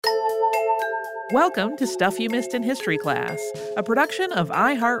Welcome to Stuff You Missed in History Class, a production of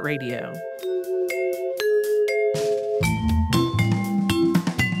iHeartRadio.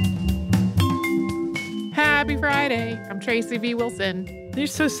 Happy Friday. I'm Tracy V. Wilson. You're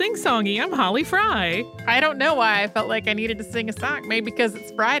so sing-songy. I'm Holly Fry. I don't know why I felt like I needed to sing a song. Maybe because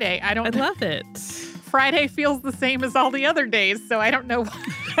it's Friday. I love it. Friday feels the same as all the other days, so I don't know why.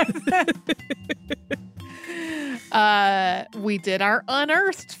 We did our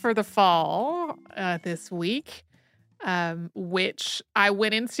Unearthed for the fall this week, which I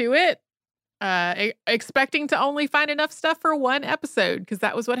went into it expecting to only find enough stuff for one episode, because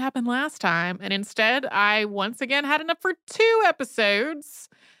that was what happened last time. And instead, I once again had enough for 2 episodes,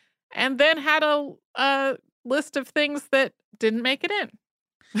 and then had a list of things that didn't make it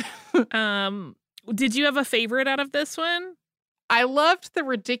in. Did you have a favorite out of this one? I loved the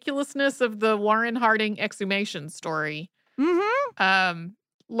ridiculousness of the Warren Harding exhumation story. Mm-hmm.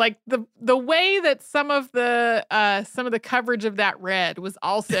 Like the way that some of the coverage of that read was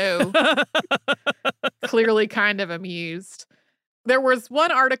also clearly kind of amused. There was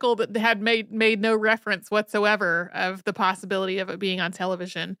one article that had made no reference whatsoever of the possibility of it being on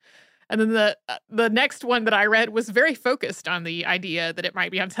television. And then the next one that I read was very focused on the idea that it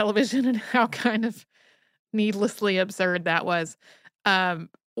might be on television and how kind of needlessly absurd that was.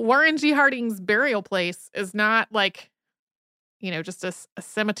 Warren G. Harding's burial place is not like, just a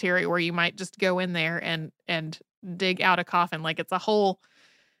cemetery where you might just go in there and dig out a coffin. Like it's a whole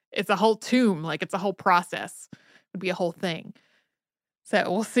tomb. Like it's a whole process. It would be a whole thing. So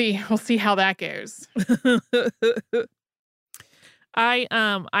we'll see how that goes.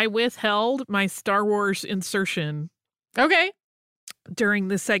 I withheld my Star Wars insertion. Okay. During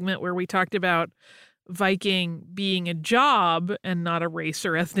the segment where we talked about Viking being a job and not a race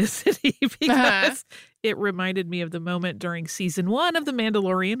or ethnicity, because it reminded me of the moment during season 1 of The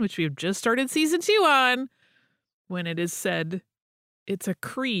Mandalorian, which we have just started season 2 on, when it is said it's a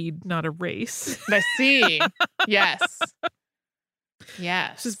creed, not a race. I see. Yes.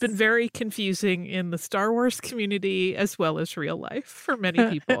 Yes. This has been very confusing in the Star Wars community as well as real life for many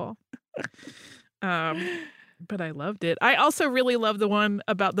people. But I loved it. I also really love the one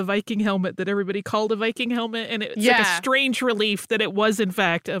about the Viking helmet that everybody called a Viking helmet. And it's like a strange relief that it was, in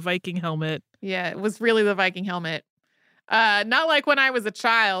fact, a Viking helmet. Yeah, it was really the Viking helmet. Not like when I was a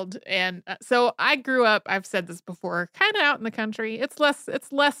child. And so I grew up, I've said this before, kind of out in the country. It's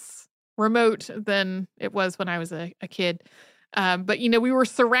less remote than it was when I was a kid. But, we were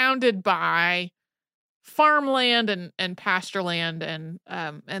surrounded by farmland and pasture land, and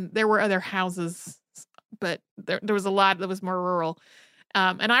there were other houses, but there was a lot that was more rural.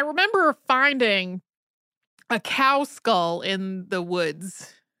 And I remember finding a cow skull in the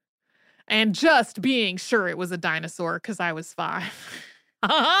woods and just being sure it was a dinosaur because I was 5.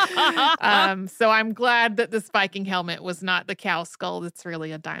 So I'm glad that this Viking helmet was not the cow skull. It's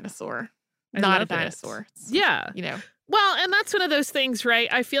really a dinosaur. Not a dinosaur. Yeah. Well, and that's one of those things, right?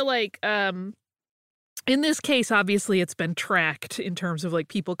 I feel like in this case, obviously, it's been tracked in terms of like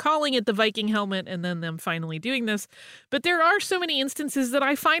people calling it the Viking helmet and then them finally doing this. But there are so many instances that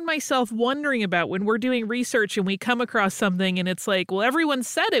I find myself wondering about when we're doing research and we come across something and it's like, well, everyone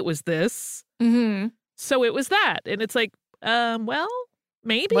said it was this. Mm-hmm. So it was that. And it's like, well,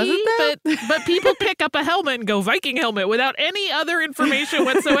 maybe. Was it that? But people pick up a helmet and go Viking helmet without any other information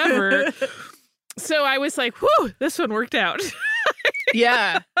whatsoever. So I was like, whew, this one worked out.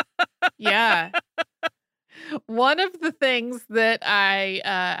 Yeah. Yeah. One of the things that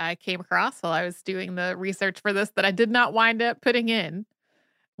I came across while I was doing the research for this that I did not wind up putting in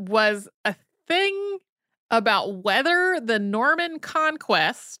was a thing about whether the Norman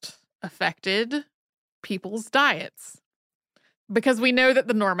conquest affected people's diets. Because we know that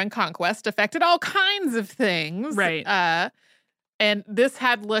the Norman conquest affected all kinds of things. Right. And this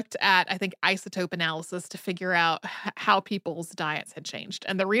had looked at, I think, isotope analysis to figure out how people's diets had changed.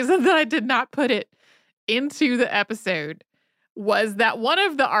 And the reason that I did not put it into the episode was that one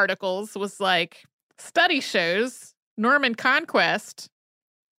of the articles was like, study shows Norman conquest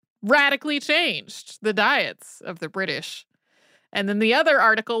radically changed the diets of the British. And then the other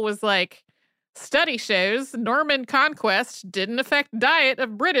article was like, study shows Norman conquest didn't affect diet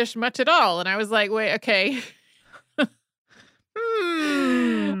of British much at all. And I was like, wait, okay.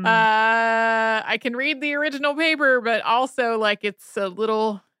 I can read the original paper, but also like it's a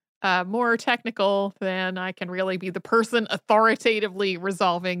little more technical than I can really be the person authoritatively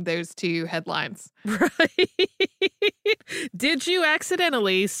resolving those 2 headlines. Right. Did you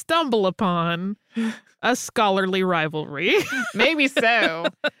accidentally stumble upon a scholarly rivalry? Maybe so.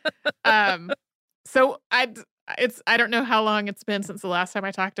 So I I don't know how long it's been since the last time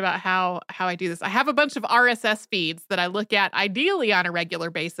I talked about how I do this. I have a bunch of RSS feeds that I look at ideally on a regular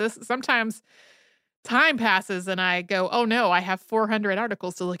basis. Sometimes time passes and I go, oh no, I have 400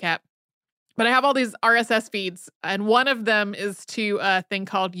 articles to look at. But I have all these RSS feeds, and one of them is to a thing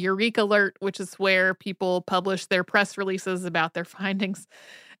called Eureka Alert, which is where people publish their press releases about their findings.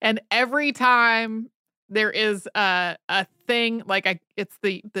 And every time there is a thing, it's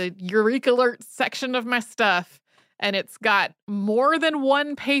the Eureka Alert section of my stuff, and it's got more than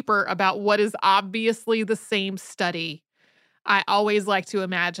one paper about what is obviously the same study. I always like to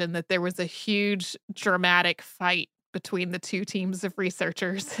imagine that there was a huge dramatic fight between the two teams of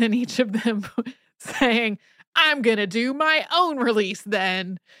researchers, and each of them saying, I'm going to do my own release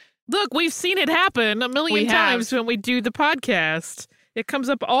then. Look, we've seen it happen a million times when we do the podcast. It comes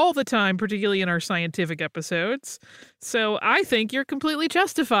up all the time, particularly in our scientific episodes. So I think you're completely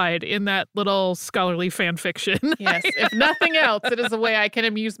justified in that little scholarly fan fiction. Yes, if nothing else, it is a way I can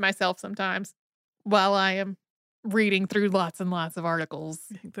amuse myself sometimes while I am reading through lots and lots of articles.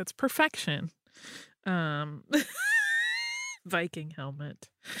 I think that's perfection. Viking helmet.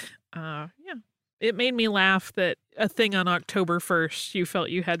 Yeah. It made me laugh that a thing on October 1st you felt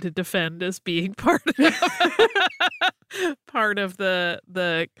you had to defend as being part of the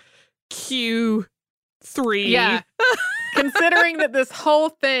Q3. Yeah. Considering that this whole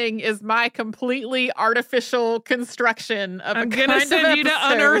thing is my completely artificial construction of I'm gonna send you to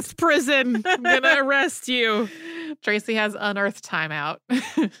Unearthed prison. I'm gonna arrest you. Tracy has Unearthed timeout.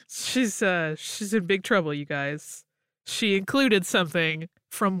 She's in big trouble, you guys. She included something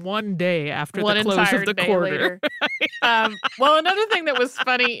from one day after the close of the quarter. Well, another thing that was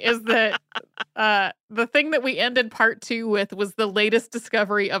funny is that the thing that we ended part 2 with was the latest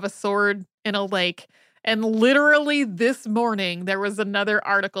discovery of a sword in a lake. And literally this morning, there was another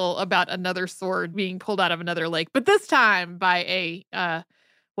article about another sword being pulled out of another lake, but this time by a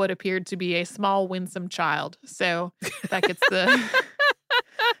what appeared to be a small, winsome child. So that gets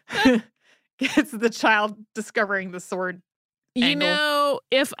the child discovering the sword. You know,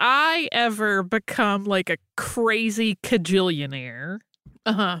 if I ever become like a crazy cajillionaire,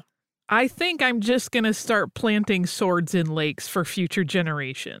 I think I'm just going to start planting swords in lakes for future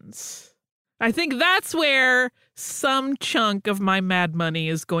generations. I think that's where some chunk of my mad money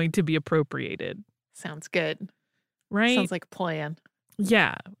is going to be appropriated. Sounds good. Right? Sounds like a plan.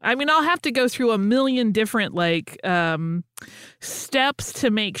 Yeah. I mean, I'll have to go through a million different, steps to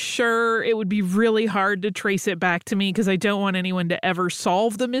make sure. It would be really hard to trace it back to me because I don't want anyone to ever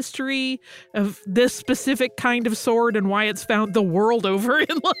solve the mystery of this specific kind of sword and why it's found the world over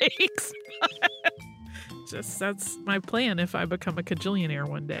in lakes. That's my plan if I become a cajillionaire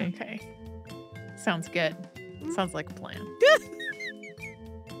one day. Okay. Sounds good. Sounds like a plan.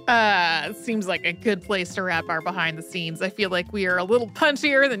 Seems like a good place to wrap our behind the scenes. I feel like we are a little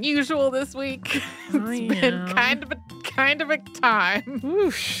punchier than usual this week. It's been kind of a time.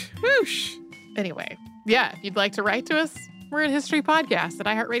 Whoosh, whoosh. Anyway, yeah, if you'd like to write to us, we're at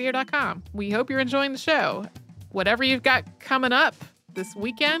historypodcast@iheartradio.com. We hope you're enjoying the show. Whatever you've got coming up this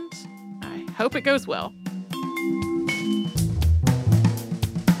weekend, I hope it goes well.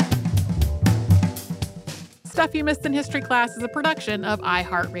 Stuff You Missed in History Class is a production of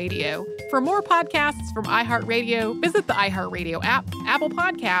iHeartRadio. For more podcasts from iHeartRadio, visit the iHeartRadio app, Apple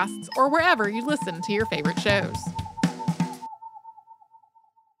Podcasts, or wherever you listen to your favorite shows.